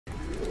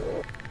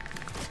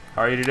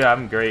How are you today?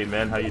 I'm great,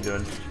 man. How you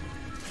doing?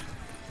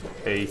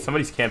 Hey,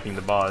 somebody's camping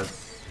the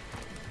boss.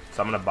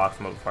 So I'm gonna box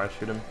him up before I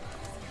shoot him.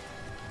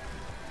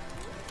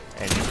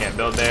 And you can't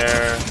build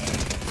there.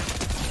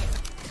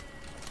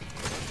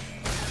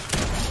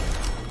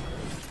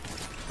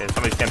 Okay,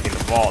 somebody's camping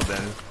the vault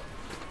then.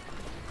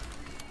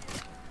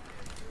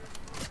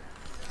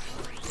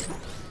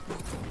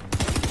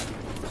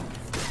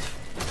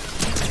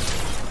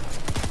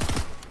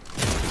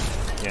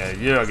 Yeah,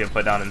 you'll get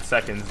put down in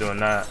seconds doing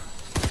that.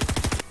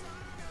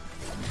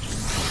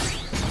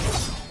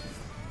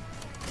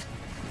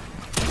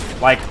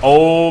 Like,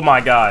 oh my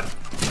god.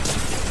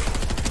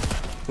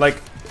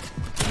 Like,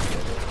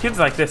 kids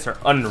like this are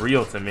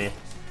unreal to me.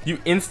 You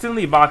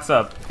instantly box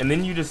up, and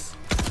then you just...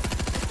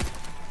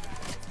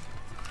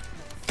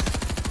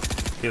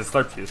 He has a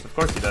slurp juice. Of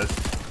course he does.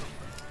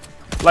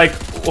 Like...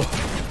 What?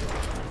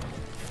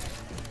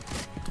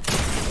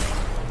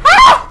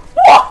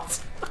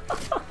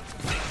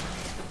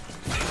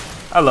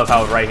 I love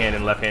how right hand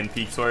and left hand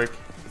peaks work.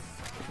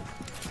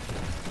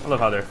 I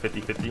love how they're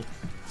 50-50.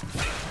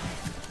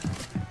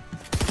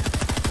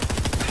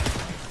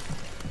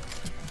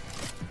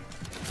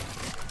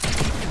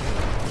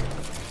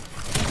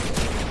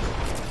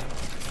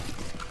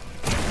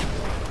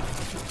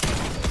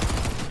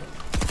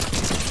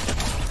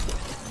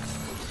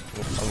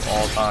 Of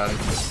all time.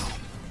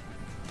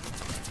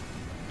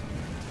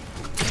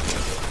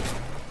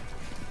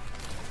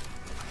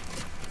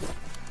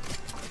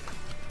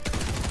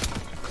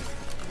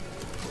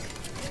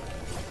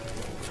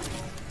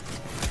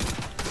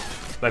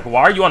 Like,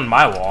 why are you on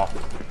my wall?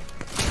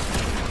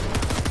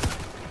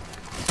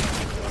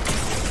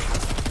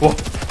 Whoa.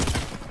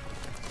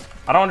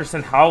 I don't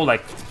understand how,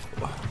 like...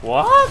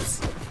 What?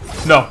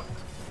 No.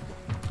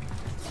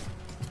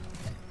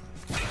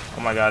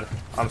 Oh my god.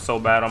 I'm so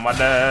bad on my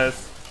dash.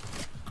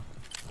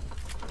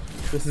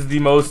 This is the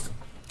most...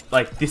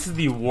 Like, this is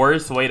the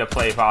worst way to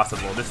play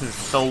possible. This is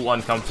so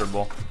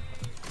uncomfortable.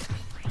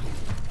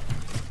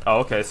 Oh,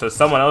 okay. So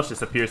someone else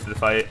just appears to the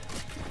fight.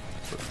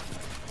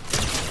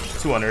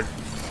 200.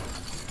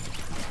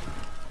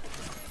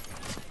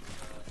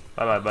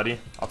 Bye-bye, buddy.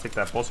 I'll take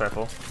that pulse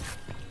rifle.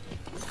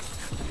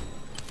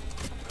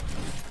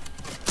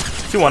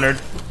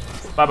 200.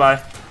 Bye-bye.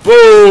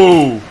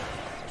 Whoa!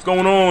 What's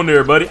going on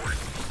there, buddy?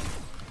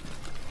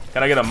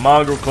 Can I get a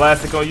Mongraal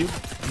classic on you?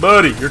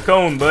 Buddy, you're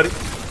cone, buddy.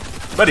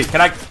 Buddy,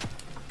 can I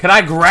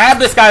grab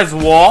this guy's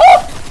wall?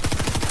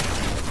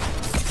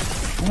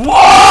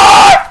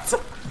 What?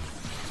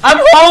 I'm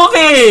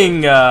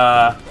holding!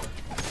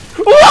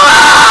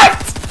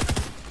 What?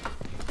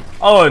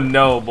 Oh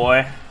no,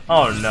 boy.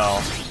 Oh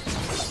no.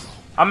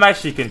 I'm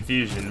actually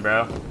confusion,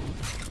 bro.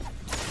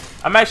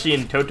 I'm actually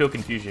in total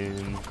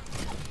confusion.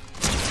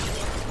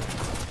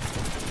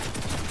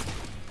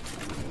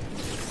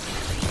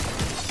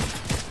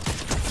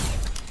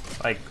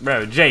 Like,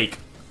 bro, Jake.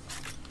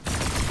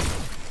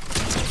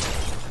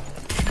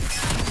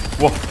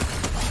 Whoa.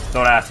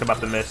 Don't ask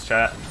about the miss,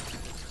 chat.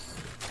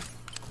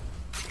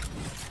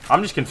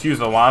 I'm just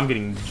confused on why I'm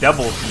getting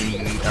double teamed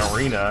in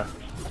arena.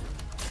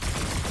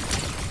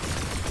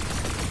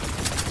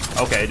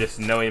 Okay, just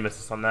no aim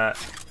assist on that.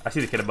 I see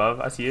the kid above.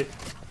 I see it.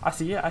 I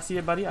see it. I see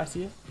it, buddy. I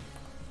see it.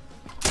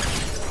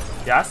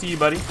 Yeah, I see you,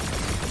 buddy.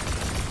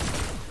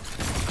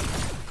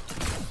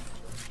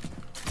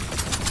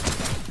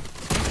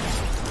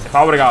 If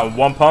I would have got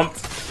one pumped,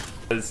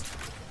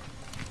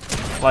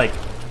 like,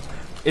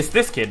 it's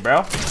this kid,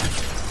 bro.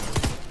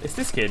 It's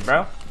this kid,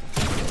 bro.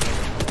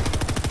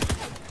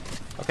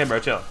 Okay, bro,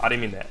 chill. I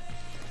didn't mean that.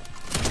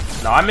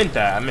 No, I meant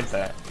that. I meant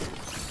that.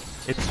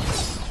 I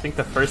think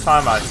the first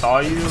time I saw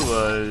you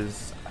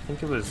was, I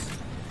think it was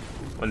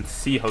when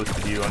C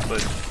hosted you on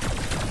Twitch.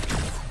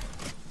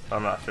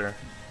 I'm not sure.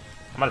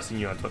 I might have seen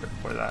you on Twitter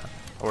before that,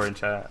 or in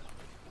chat.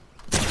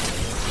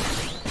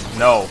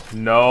 No,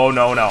 no,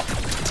 no, no.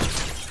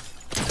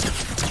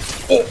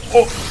 Oh,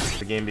 oh!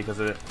 The game because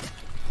of it.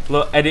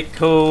 Little edit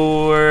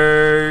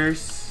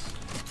course.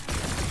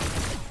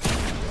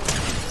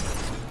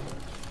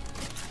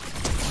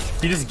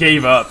 He just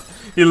gave up.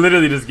 He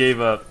literally just gave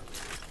up.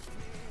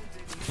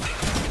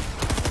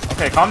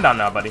 Okay, calm down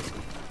now, buddy.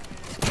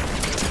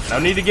 No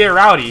need to get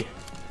rowdy.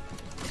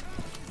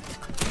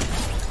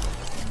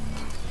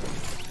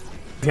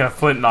 He's gonna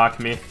flint knock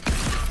me.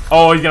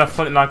 Oh, he's gonna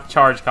flint knock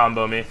charge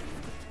combo me.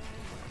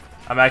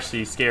 I'm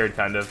actually scared,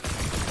 kind of.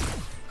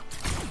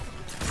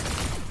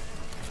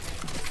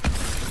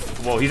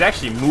 Whoa, he's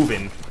actually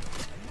moving.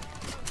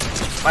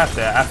 Might have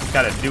to ask this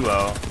guy to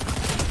duo.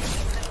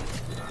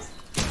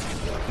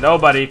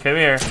 Nobody, come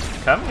here.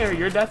 Come here,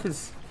 your death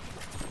is...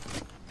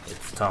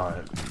 It's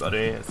time, buddy,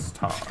 it's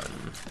time.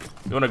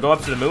 You wanna go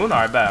up to the moon?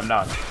 Alright, bet, I'm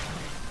down.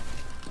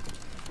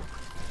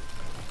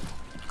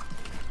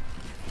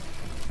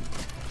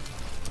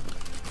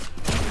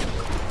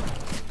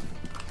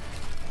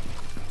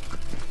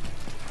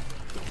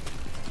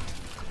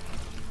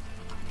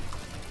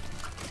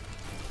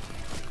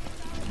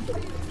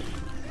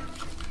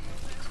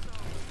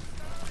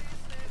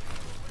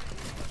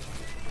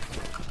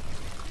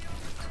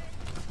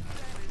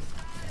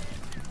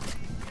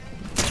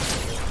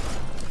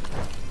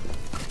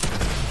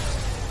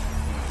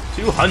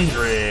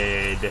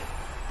 200.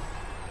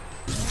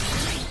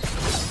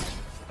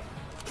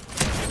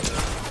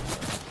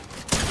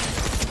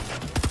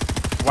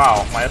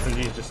 Wow, my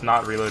SMG is just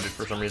not reloaded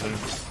for some reason.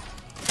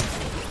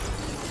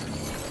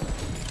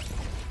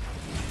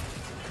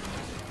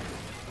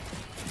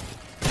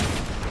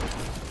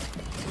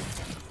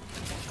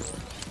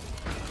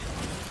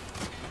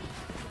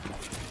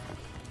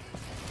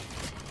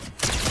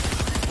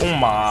 Oh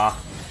my.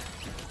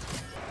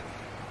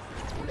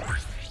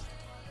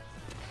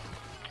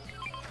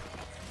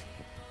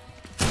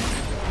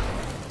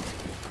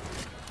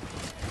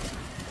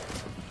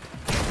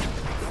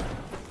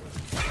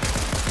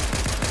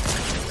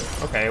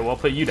 Okay, we'll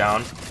put you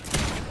down.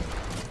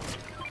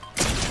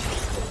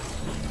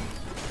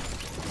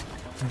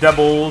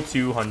 Double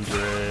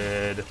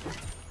 200.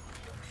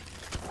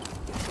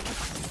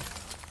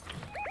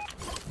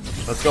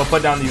 Let's go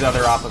put down these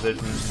other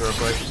oppositions real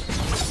quick.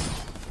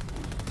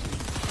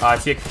 I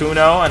see a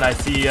Kuno and I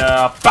see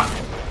bah!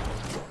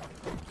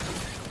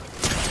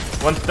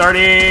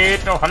 130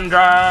 to 100.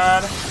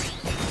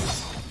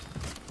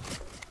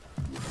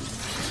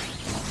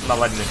 I'm not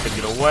letting this kid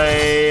get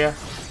away.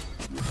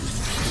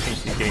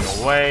 He's getting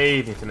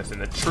away. He's gonna sit in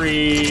the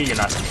tree. You're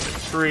not sitting in the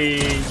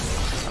tree.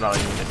 I'm not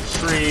letting you in the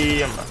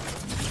tree. I'm not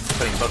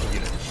putting both of you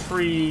in the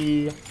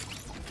tree.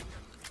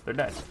 They're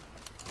dead.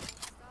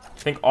 I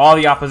think all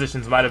the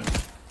oppositions might have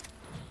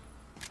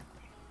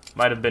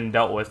been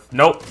dealt with.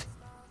 Nope.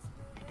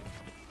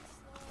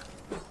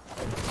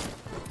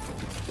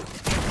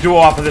 Duo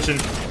opposition.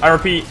 I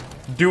repeat,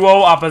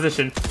 duo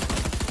opposition.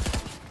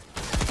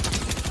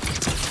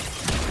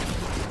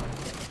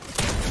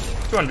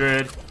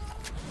 200.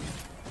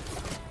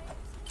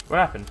 What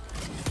happened?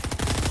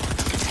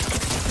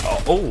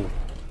 Oh,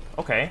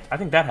 okay. I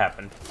think that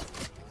happened.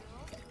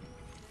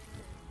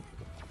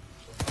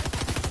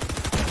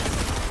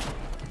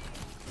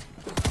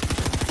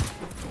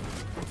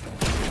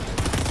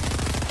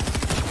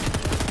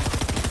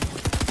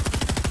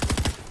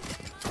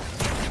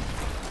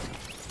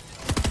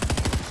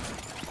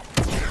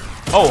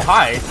 Oh,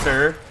 hi,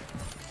 sir.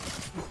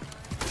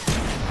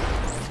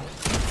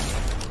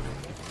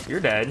 You're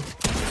dead.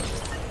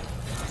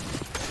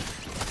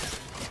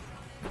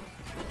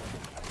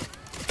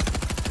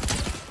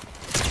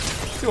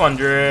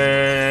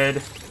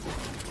 $200.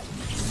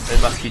 They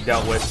must be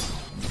dealt with.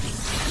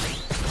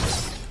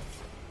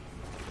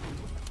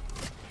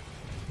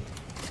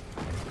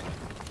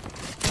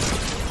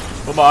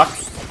 Full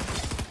box.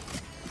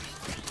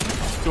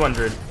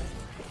 200.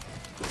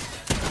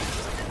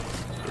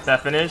 Is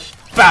that finished?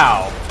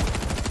 Bow.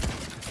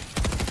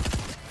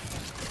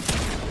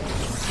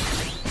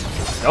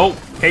 Nope.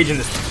 Caging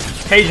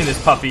this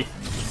puppy.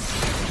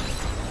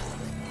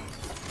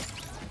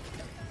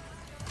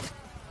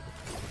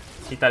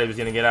 He thought he was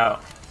gonna get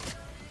out.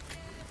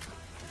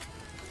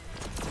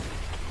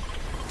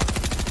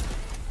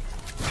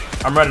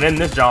 I'm running in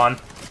this, John.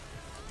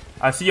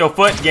 I see your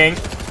foot, gang.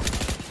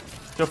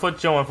 What's your foot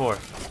showing for?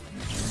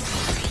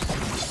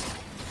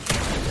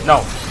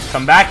 No.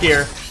 Come back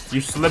here.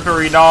 You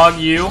slippery dog,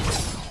 you.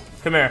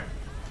 Come here.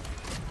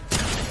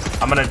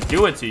 I'm gonna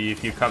do it to you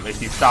if you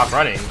stop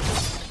running.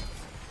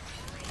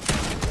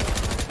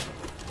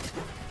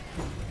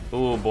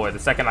 Oh boy, the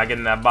second I get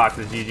in that box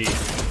is GG.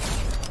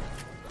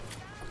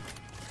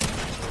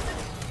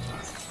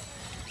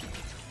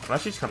 I'm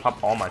actually just gonna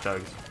pop all my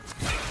chugs.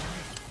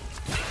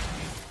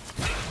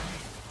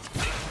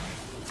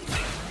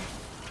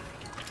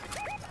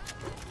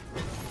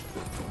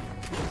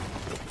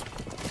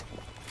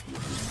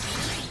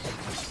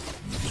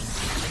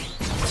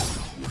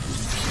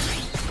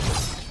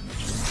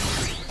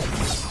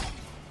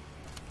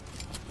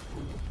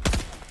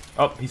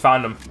 Oh, he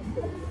found him.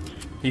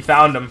 He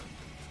found him.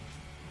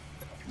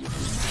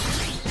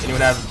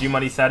 Anyone have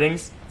GMoney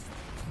settings?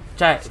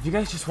 Chat, if you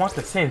guys just want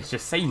the sense,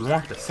 just say you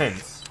want the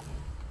sense.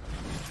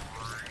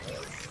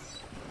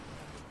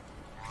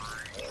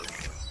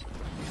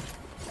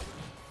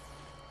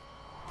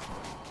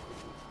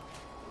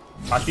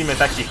 My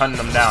teammate's actually hunting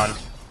them down.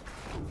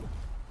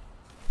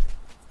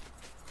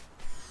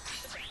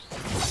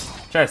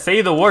 Chat,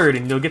 say the word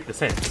and you'll get the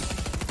sense.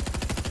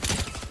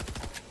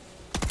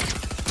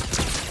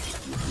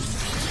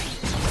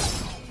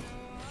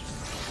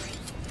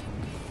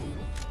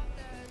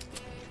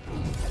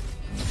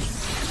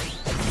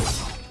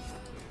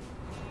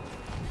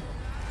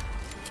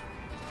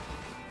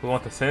 We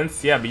want the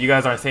sense? Yeah, but you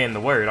guys aren't saying the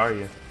word, are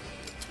you?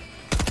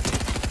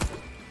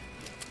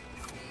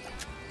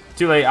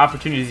 Too late,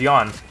 opportunity's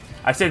gone.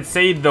 I said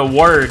say the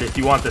word if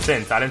you want the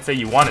sense. I didn't say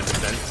you wanted the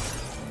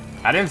sense.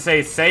 I didn't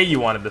say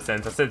you wanted the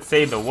sense. I said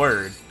say the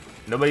word.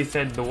 Nobody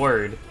said the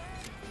word.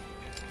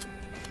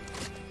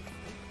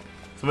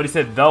 Somebody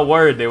said the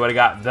word, they would have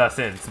got the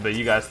sense, but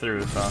you guys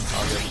threw, so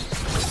all good.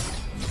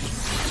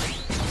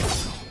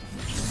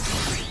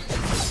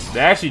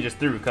 They actually just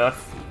threw,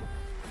 cuff.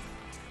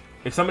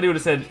 If somebody would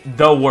have said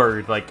the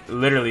word, like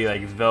literally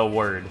like the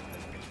word,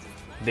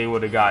 they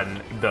would have gotten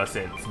the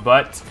sense.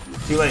 But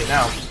too late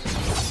now.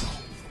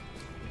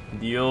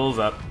 Deals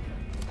up.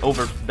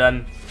 Over.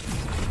 Done.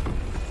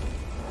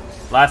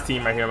 Last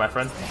team right here, my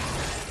friend.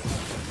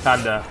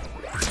 Time to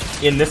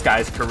end this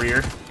guy's career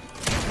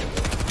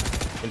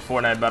in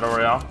Fortnite Battle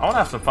Royale. I want to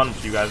have some fun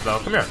with you guys, though.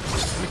 Come here.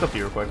 Let me clip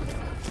you real quick.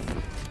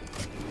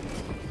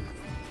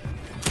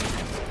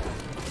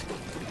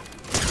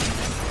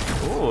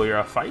 Ooh, you're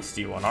a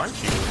feisty one,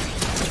 aren't you?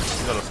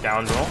 You little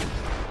scoundrel.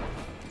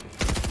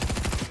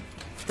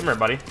 Come here,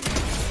 buddy.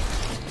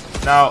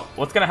 Now,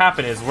 what's gonna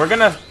happen is we're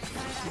gonna...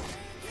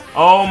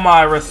 Oh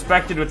my,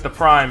 respected with the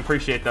prime.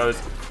 Appreciate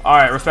those.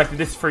 Alright, respected,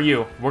 this is for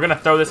you. We're gonna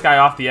throw this guy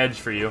off the edge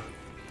for you.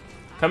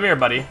 Come here,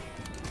 buddy.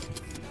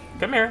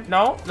 Come here.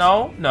 No,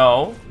 no,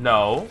 no,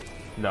 no,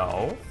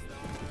 no.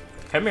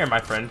 Come here, my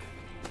friend.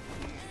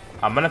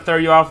 I'm gonna throw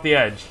you off the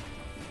edge.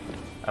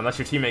 Unless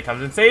your teammate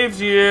comes and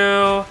saves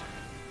you.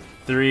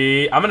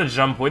 3. I'm gonna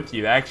jump with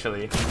you,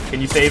 actually.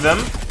 Can you save him?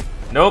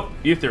 Nope,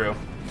 you threw.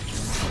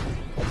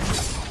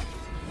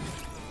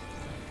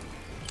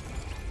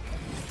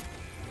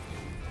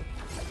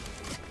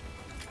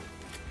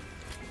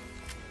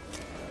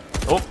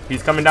 Oh,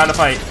 he's coming down to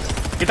fight.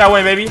 Get that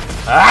way, baby.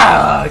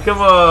 Ah, come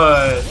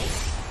on.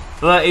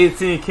 The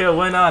 18 kill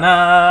win on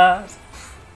us.